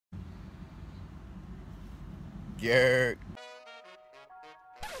Yeah.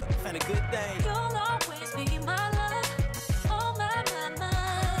 Find a good thing. You'll always be my love. Oh my, my,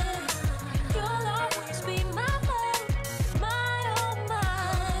 my. You'll always be my love. My, oh my.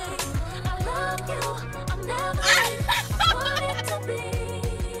 I love you. I'm never I want it to be.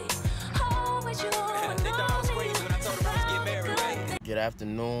 Always you. They thought I was crazy when I told them I was getting married, right? Good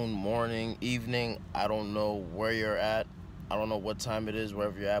afternoon, morning, evening. I don't know where you're at. I don't know what time it is,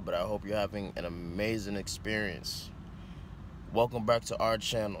 wherever you're at, but I hope you're having an amazing experience. Welcome back to our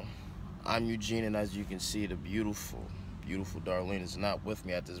channel. I'm Eugene, and as you can see, the beautiful, beautiful Darlene is not with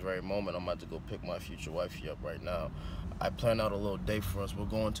me at this very moment. I'm about to go pick my future wifey up right now. I planned out a little day for us. We're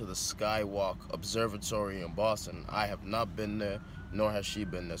going to the Skywalk observatory in Boston. I have not been there, nor has she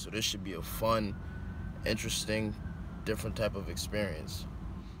been there, so this should be a fun, interesting, different type of experience.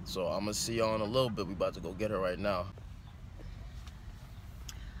 So I'm gonna see y'all in a little bit. We about to go get her right now.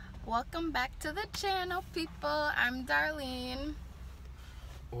 Welcome back to the channel, people. I'm Darlene.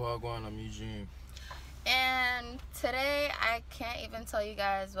 Well, I'm Eugene. And today I can't even tell you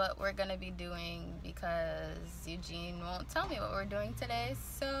guys what we're gonna be doing because Eugene won't tell me what we're doing today.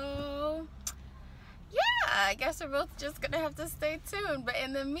 So yeah, I guess we're both just gonna have to stay tuned. But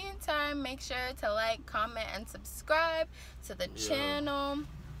in the meantime, make sure to like, comment, and subscribe to the channel.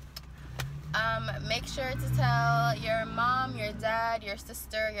 Make sure to tell your mom, your dad, your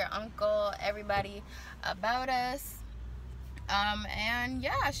sister, your uncle, everybody about us. And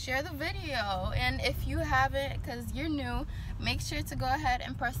yeah, share the video. And if you haven't, because you're new, make sure to go ahead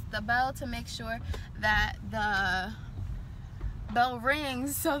and press the bell to make sure that the bell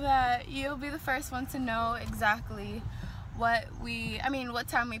rings so that you'll be the first one to know exactly what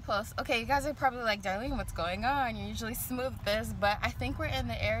time we post. Okay, you guys are probably like, Darlene, what's going on? You usually smooth this, but I think we're in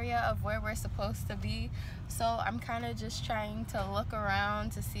the area of where we're supposed to be, so I'm kind of just trying to look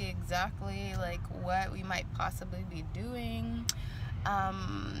around to see exactly like what we might possibly be doing.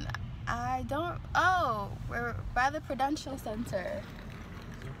 We're by the Prudential Center.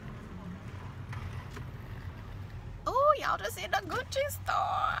 Oh, y'all just in the Gucci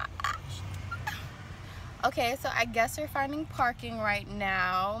store. Okay, so I guess we're finding parking right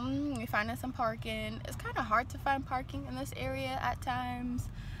now. We're finding some parking. It's kind of hard to find parking in this area at times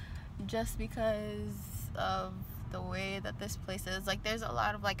just because of the way that this place is. Like, there's a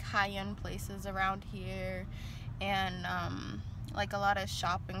lot of like high-end places around here and like a lot of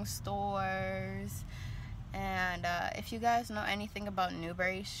shopping stores. And if you guys know anything about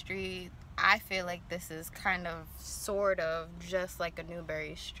Newbury Street, I feel like this is kind of sort of just like a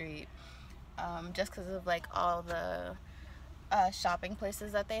Newbury Street. Just because of like all the shopping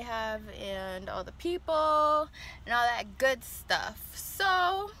places that they have and all the people and all that good stuff.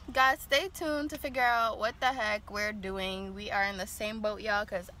 So guys, stay tuned to figure out what the heck we're doing. We are in the same boat, y'all,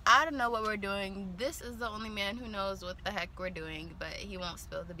 because I don't know what we're doing. This is the only man who knows what the heck we're doing, but he won't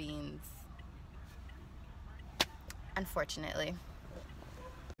spill the beans, unfortunately.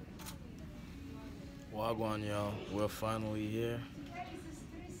 Wagwan, y'all. We're finally here.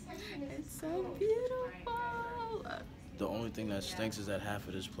 It's so beautiful. The only thing that stinks is that half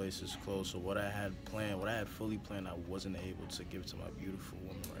of this place is closed. So what I had fully planned, I wasn't able to give to my beautiful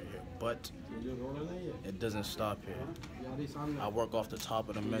woman right here. But it doesn't stop here. I work off the top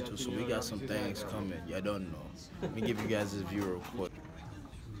of the mental, so we got some things coming. Y'all don't know. Let me give you guys this view real quick.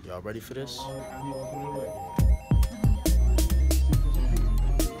 Y'all ready for this?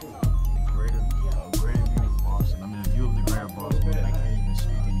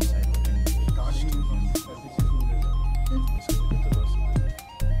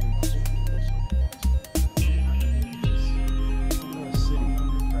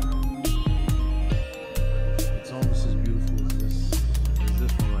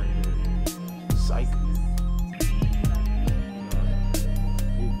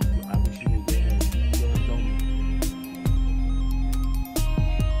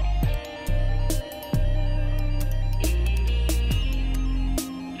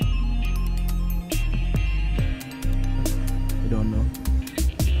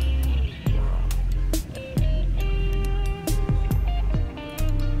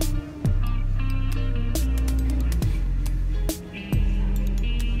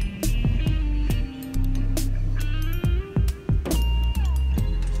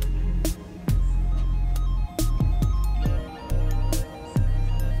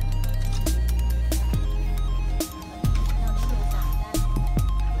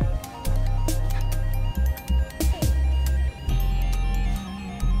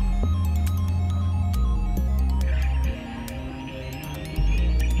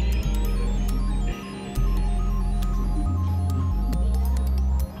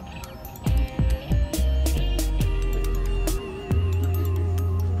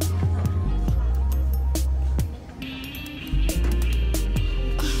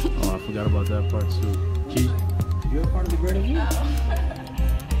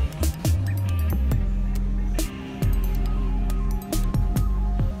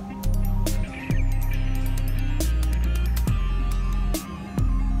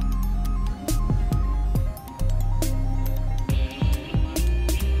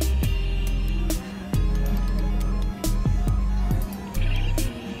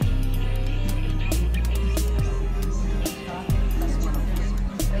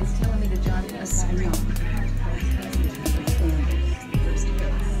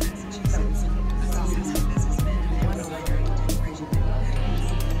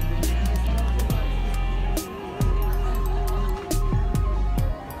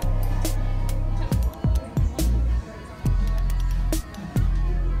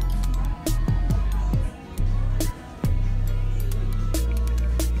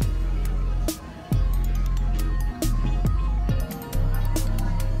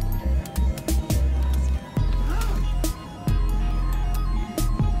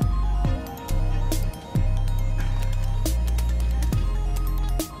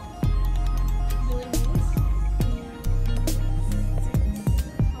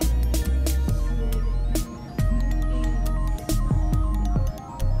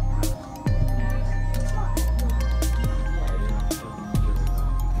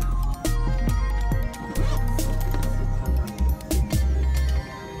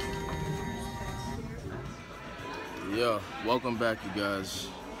 Welcome back, you guys.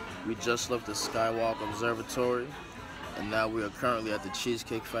 We just left the Skywalk observatory, and now we are currently at the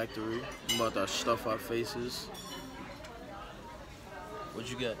Cheesecake Factory. I'm about to stuff our faces.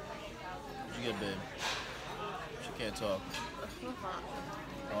 What'd you get? What'd you get, babe? She can't talk.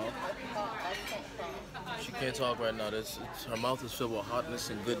 Huh? She can't talk right now. Her mouth is filled with hotness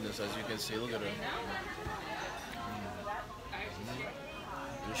and goodness, as you can see. Look at her.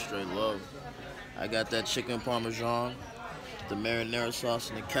 Just straight love. I got that chicken parmesan, the marinara sauce,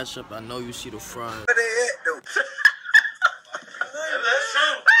 and the ketchup. I know you see the fries.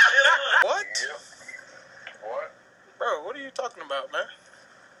 What? Bro, what are you talking about, man?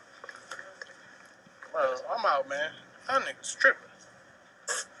 Bro, I'm out, man. That nigga's tripping.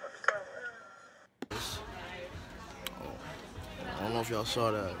 I don't know if y'all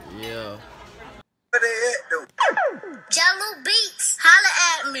saw that. Yeah. Jello Beats,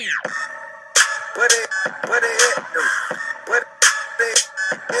 holla at me.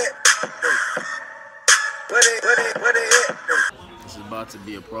 This is about to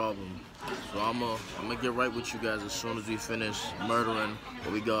be a problem. So I'm gonna get right with you guys as soon as we finish murdering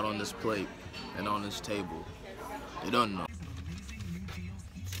what we got on this plate and on this table. You don't know.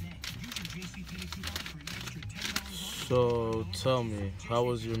 So tell me, how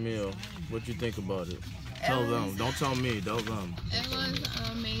was your meal? What'd you think about it? Tell them. Don't tell me. Tell them. It was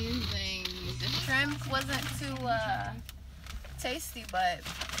amazing. The shrimp wasn't too tasty, but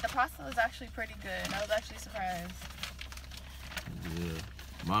the pasta was actually pretty good. I was actually surprised. Yeah,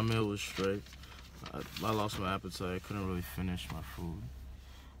 my meal was straight. I lost my appetite. I couldn't really finish my food.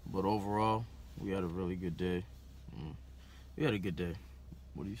 But overall, we had a really good day. We had a good day.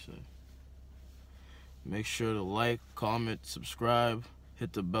 What do you say? Make sure to like, comment, subscribe,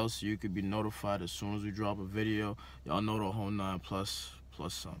 hit the bell so you can be notified as soon as we drop a video. Y'all know the whole 9 plus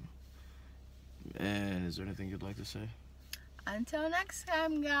some. And is there anything you'd like to say? Until next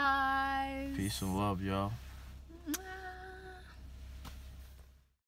time, guys. Peace and love, y'all. Mwah.